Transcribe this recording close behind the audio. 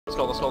Let's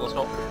go, let's go, let's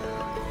go. I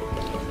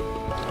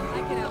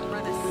can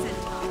outrun a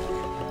centaur.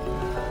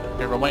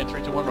 Okay, roamite,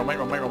 3, 2, 1, roamite,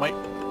 roamite, roamite.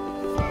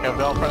 Okay,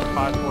 Val, front,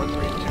 5, 4, 3,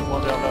 2,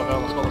 1, Val, Val, Val,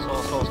 let's go, let's go,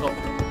 let's go, let's go.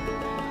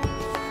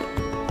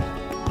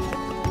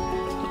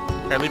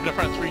 Okay, leave it in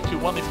front, 3,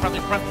 2, 1, leave it in front, leave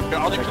it in front. Okay,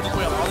 all leave each other's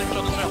way, all leave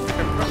each other's way.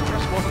 Okay, press,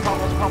 press, walls on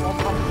top, walls on top,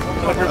 walls on top.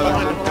 Okay,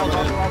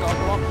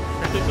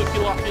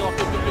 peel off, peel off,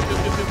 peel, peel, peel,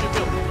 peel, peel, peel,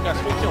 peel. Guys,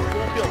 full peel,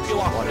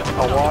 peel off.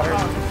 Water.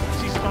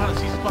 Season's behind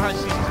us, season's behind us,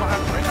 season's behind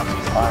us, right now,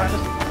 season's behind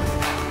us.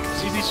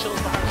 See these shields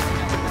behind us,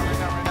 right now, right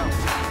now, right now.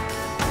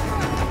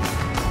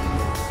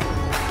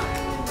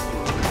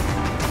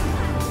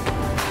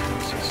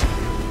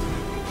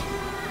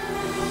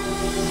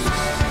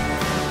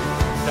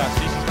 Yeah,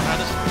 season's behind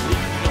us,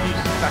 leave,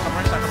 stack on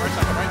right, stack on right,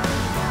 stack on right.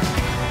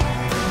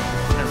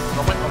 Okay,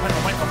 roamite, roamite,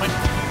 roamite, roamite.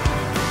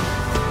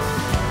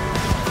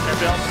 Okay,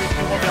 Bale, 3,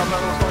 2, 1, Bale,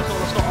 let's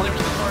go, all the way to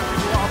the corner,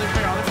 3, 2, 1, all the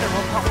way here,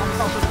 roll top, on the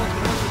top, so the one.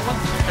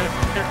 Okay,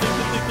 here,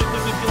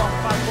 peel off,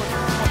 5, 4,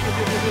 3, 2, 1,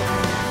 peel.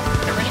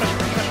 Okay, range pressure.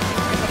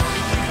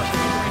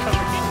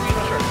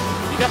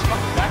 You guys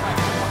fuck the back line,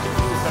 you want to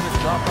do a better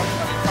job, front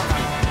line.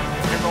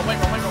 Okay,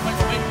 roamite. Okay,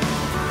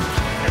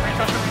 range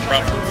pressure.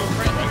 Let's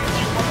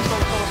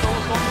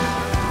go.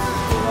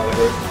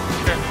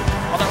 Okay,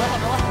 on the left,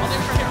 on the right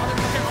here,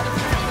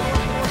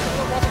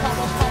 walls on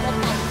top.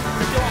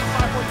 Okay, peel off,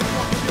 5, 4, 3,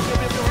 2, 1, peel,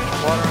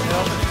 Water on the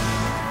ocean.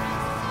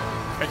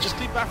 Okay, just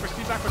sleep backwards,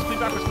 big one on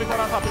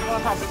top.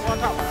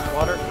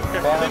 Water.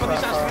 Okay, leave on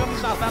these sides, no.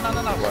 Come on,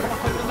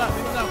 leave them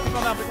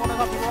down, big one on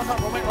top,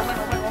 roamite.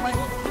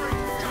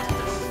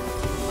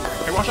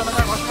 Okay, watch on the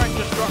right,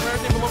 just drop right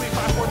there below me,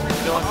 5, 4, 3,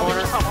 2, 1, all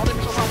the top,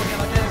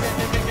 again.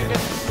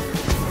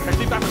 Okay,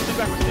 sleep backwards, you're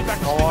dead,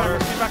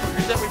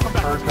 we come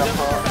back, leave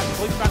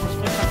backwards,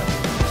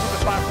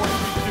 5, 4,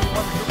 3, 2,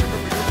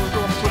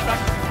 1, switch back.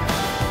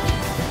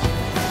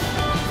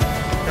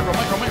 Okay,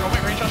 roamite,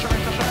 range pressure,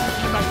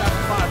 keep back down,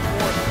 5,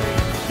 4,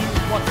 3,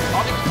 2, 1,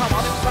 all the top,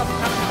 spin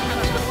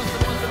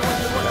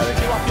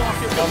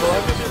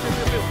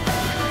peel.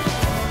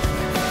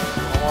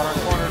 Water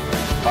corner.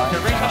 Okay,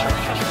 range pressure,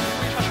 guys.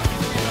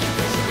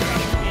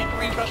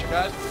 Range pressure,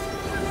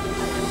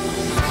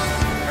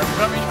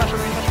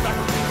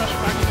 backwards.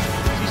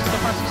 Cease to the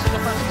front.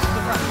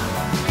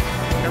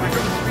 Okay, we're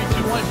good, 3,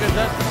 2, 1, good,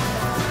 dead.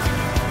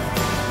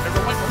 Okay,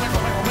 roamite.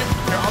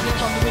 Okay, all the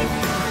on the lead,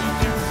 3,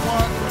 2,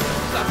 1,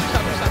 stop.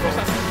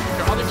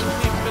 Okay, all the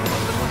spin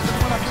one,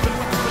 stop.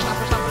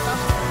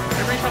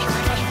 Okay, range pressure.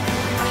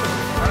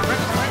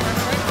 Right.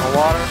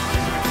 Water.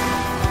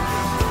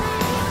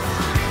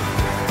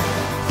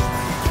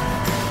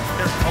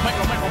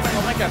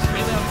 Roamite, guys,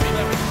 melee on me.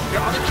 Okay,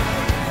 all the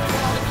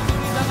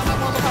down,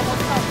 walls on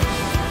top.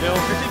 Bill,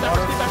 Sleep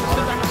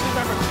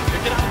backwards.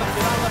 Okay, get out of that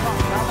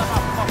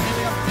hop.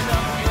 Melee on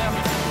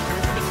me.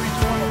 Okay, 3,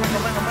 2, 1,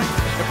 roamite.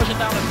 They're pushing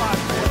down at 5,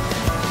 4,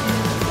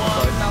 2,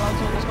 1. Now let's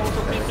go.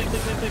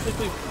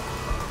 Leave.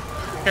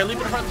 Okay, leave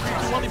it in front, 3,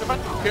 2, 1, leave it in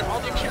front. Okay, all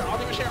the share.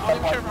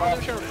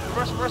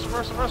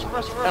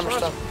 Reverse.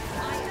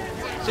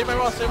 Save my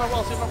walls.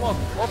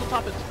 Walls on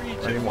top at 3,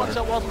 2, 1,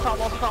 set walls on top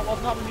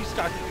of these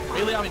guys.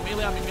 Melee on me, stay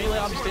on me.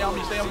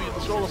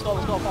 Let's go,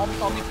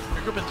 follow me.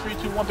 You're grouping 3,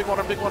 2, 1, big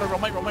water,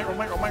 roamite on me. You're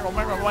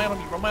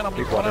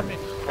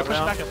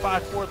pushing back at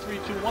 5, 4, 3,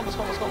 2, 1, let's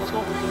go. Stop, 2, let's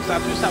go, get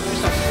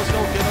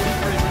a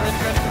lead, ready.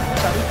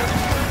 Stop, lead ready.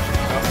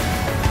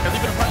 Okay,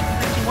 leave it in front,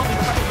 3, 2, 1,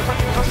 leave it in front.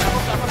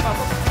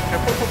 Okay,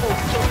 pull,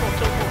 chill,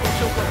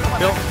 come on.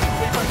 Bill.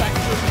 Wait, front back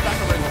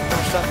already.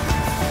 Stop.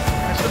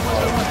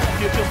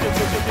 Peel,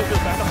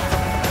 back up.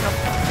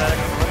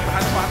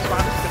 Behind us.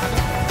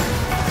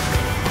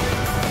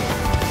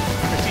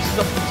 Okay, ceases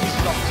up.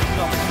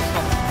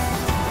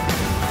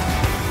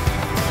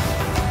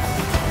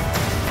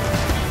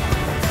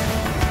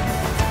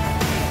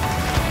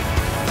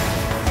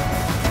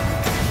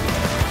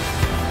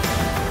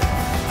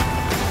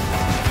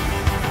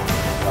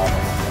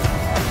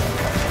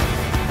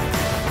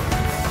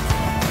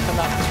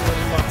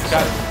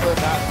 Guys,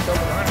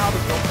 learn how to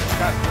go.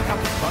 Guys, learn how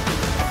to fucking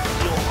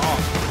peel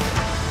off.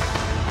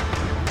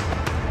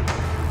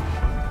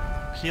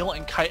 Peel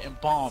and kite and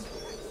bomb.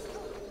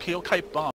 Peel, kite, bomb.